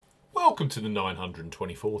Welcome to the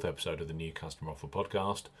 924th episode of the New Customer Offer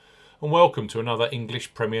podcast, and welcome to another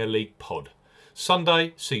English Premier League pod.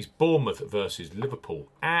 Sunday sees Bournemouth versus Liverpool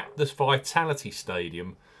at the Vitality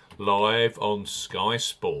Stadium, live on Sky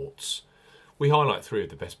Sports. We highlight three of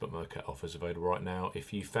the best Bookmaker offers available right now.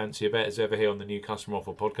 If you fancy a bet as ever here on the New Customer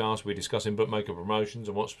Offer podcast, we're discussing Bookmaker promotions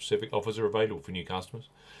and what specific offers are available for new customers.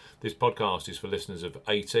 This podcast is for listeners of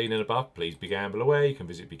 18 and above. Please be gamble aware. You can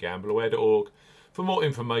visit begambleaware.org for more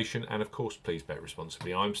information, and of course, please bet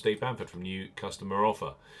responsibly. I'm Steve Bamford from New Customer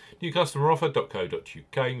Offer. newcustomeroffer.co.uk. You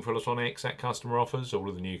can follow us on X at Customer Offers. All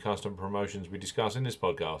of the new customer promotions we discuss in this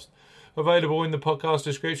podcast available in the podcast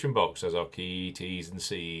description box as our key T's and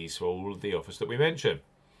C's for all of the offers that we mention.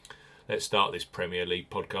 Let's start this Premier League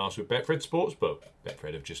podcast with Betfred Sportsbook.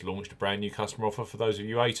 Betfred have just launched a brand new customer offer for those of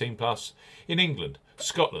you 18 plus in England,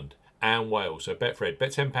 Scotland and Wales. So Betfred, bet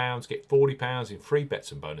 £10, get £40 in free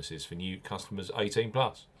bets and bonuses for new customers 18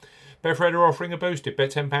 plus. Betfred are offering a boosted bet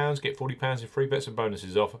 £10, get £40 in free bets and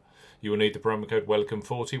bonuses offer. You will need the promo code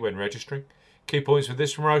WELCOME40 when registering. Key points for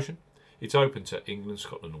this promotion: it's open to England,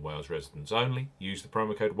 Scotland and Wales residents only. Use the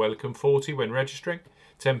promo code WELCOME40 when registering.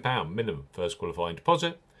 £10 minimum first qualifying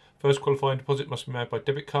deposit. First qualifying deposit must be made by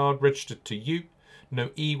debit card registered to you. No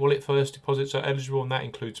e-wallet first deposits are eligible, and that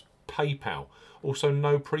includes PayPal. Also,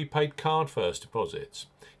 no prepaid card first deposits.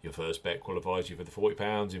 Your first bet qualifies you for the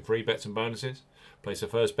 £40 in free bets and bonuses. Place a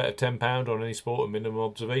first bet of £10 on any sport and minimum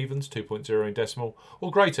odds of evens, 2.0 in decimal, or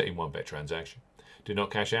greater in one bet transaction. Do not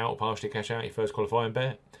cash out or partially cash out your first qualifying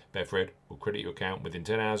bet. Betfred will credit your account within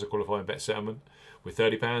 10 hours of qualifying bet settlement with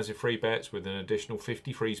 £30 in free bets with an additional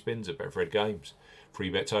 50 free spins at Betfred games. Free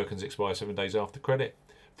bet tokens expire 7 days after credit.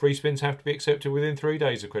 Free spins have to be accepted within 3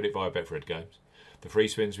 days of credit via Betfred games. The free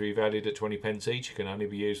spins will be valued at 20p each. You can only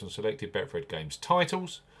be used on selected Betfred games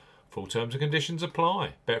titles. Full terms and conditions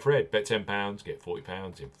apply. Betfred, bet £10, get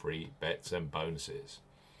 £40 in free bets and bonuses.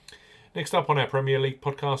 Next up on our Premier League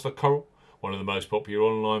podcast are Coral, one of the most popular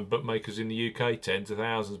online bookmakers in the UK. Tens of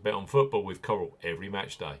thousands bet on football with Coral every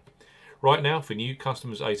match day. Right now, for new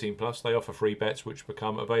customers 18 plus, they offer free bets which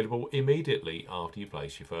become available immediately after you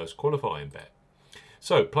place your first qualifying bet.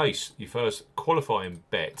 So place your first qualifying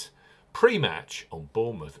bet pre-match on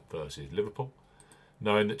Bournemouth versus Liverpool,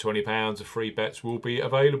 knowing that £20 of free bets will be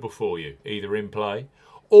available for you, either in play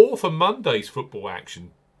or for Monday's football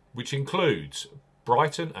action, which includes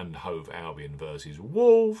Brighton and Hove Albion versus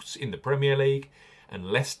Wolves in the Premier League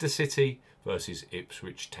and Leicester City versus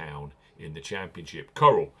Ipswich Town in the Championship.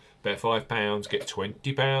 Coral, bet £5, get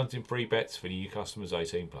 £20 in free bets for new customers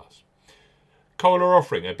 18 plus. Coral are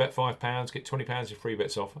offering a bet £5, get £20 in free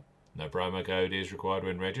bets offer. No promo code is required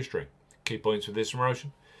when registering. Key points for this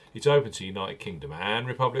promotion: it's open to United Kingdom and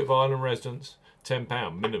Republic of Ireland residents. £10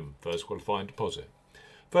 minimum first qualifying deposit.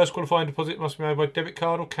 First qualifying deposit must be made by debit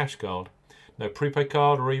card or cash card. No prepaid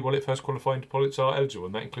card or e-wallet first qualifying deposits are eligible,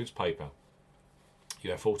 and that includes PayPal.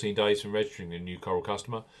 You have 14 days from registering a new Coral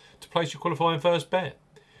customer to place your qualifying first bet.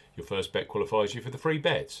 Your first bet qualifies you for the free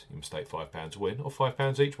bets. You must stake £5 to win, or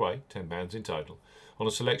 £5 each way, £10 in total, on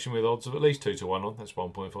a selection with odds of at least 2 to 1 on, that's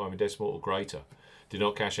 1.5 in decimal or greater. Do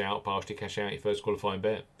not cash out, partially cash out your first qualifying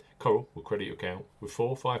bet. Coral will credit your account with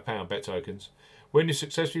 4 £5 bet tokens. When you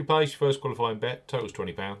successfully place your first qualifying bet, totals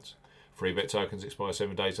 £20. Free bet tokens expire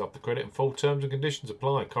 7 days after credit, and full terms and conditions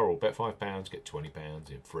apply. Coral, bet £5, get £20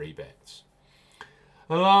 in free bets.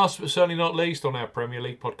 And last but certainly not least on our Premier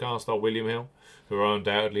League podcast are William Hill, who are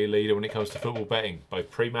undoubtedly a leader when it comes to football betting, both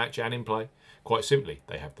pre-match and in play. Quite simply,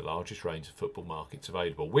 they have the largest range of football markets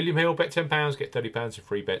available. William Hill, bet £10, get £30 in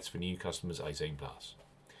free bets for new customers 18 plus.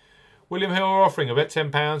 William Hill are offering a bet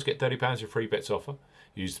 £10, get £30 in free bets offer.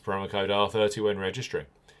 Use the promo code R30 when registering.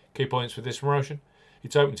 Key points for this promotion: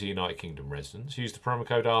 it's open to United Kingdom residents. Use the promo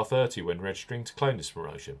code R30 when registering to claim this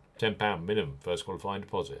promotion. £10 minimum first qualifying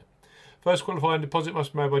deposit. First qualifying deposit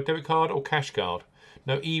must be made by debit card or cash card.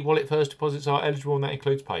 No e-wallet first deposits are eligible, and that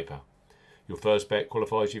includes PayPal. Your first bet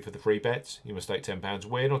qualifies you for the free bets. You must stake £10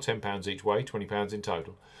 win or £10 each way, £20 in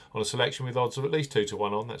total, on a selection with odds of at least 2 to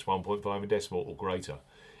 1 on, that's 1.5 in decimal or greater.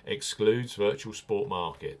 Excludes virtual sport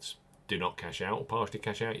markets. Do not cash out or partially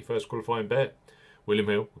cash out your first qualifying bet. William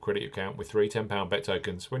Hill will credit your account with 3 £10 bet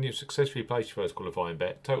tokens. When you successfully place your first qualifying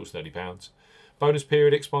bet, totals £30. Bonus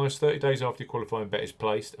period expires 30 days after your qualifying bet is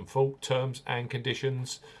placed, and full terms and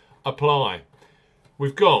conditions apply.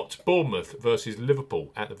 We've got Bournemouth versus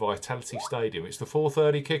Liverpool at the Vitality Stadium. It's the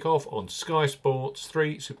 4:30 kickoff on Sky Sports.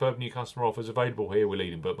 3 superb new customer offers available here with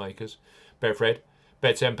leading bookmakers. Betfred,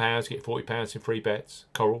 bet £10, get £40 in free bets.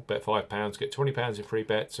 Coral, bet £5, get £20 in free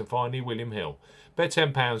bets. And finally, William Hill, bet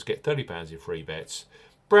 £10, get £30 in free bets.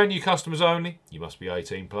 Brand new customers only. You must be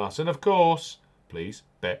 18 plus. And of course, Please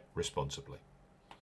bet responsibly.